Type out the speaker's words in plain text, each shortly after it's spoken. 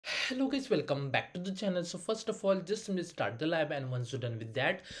Hello guys, welcome back to the channel. So first of all, just simply start the lab, and once you're done with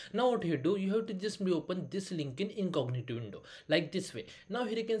that, now what you do, you have to just simply open this link in incognito window like this way. Now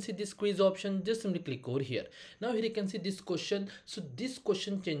here you can see this quiz option, just simply click over here. Now here you can see this question. So this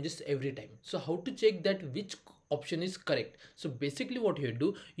question changes every time. So how to check that which option is correct? So basically what you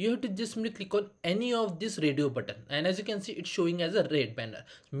do, you have to just simply click on any of this radio button, and as you can see, it's showing as a red banner,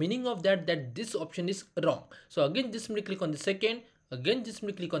 meaning of that this option is wrong. So again, just simply click on the second. Again, just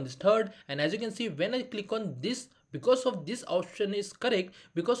simply click on this third, and as you can see, when I click on this, because of this option is correct,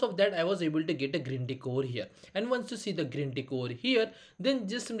 because of that I was able to get a green tick over here. And once you see the green tick over here, then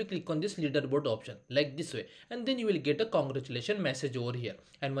just simply click on this leaderboard option like this way, and then you will get a congratulation message over here.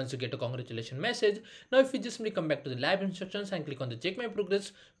 And once you get a congratulation message, now if you just simply come back to the lab instructions and click on the check my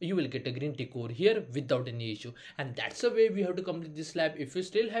progress, you will get a green tick over here without any issue. And that's the way we have to complete this lab. If you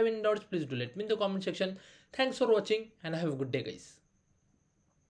still have any doubts, please do let me in the comment section. Thanks for watching and have a good day guys.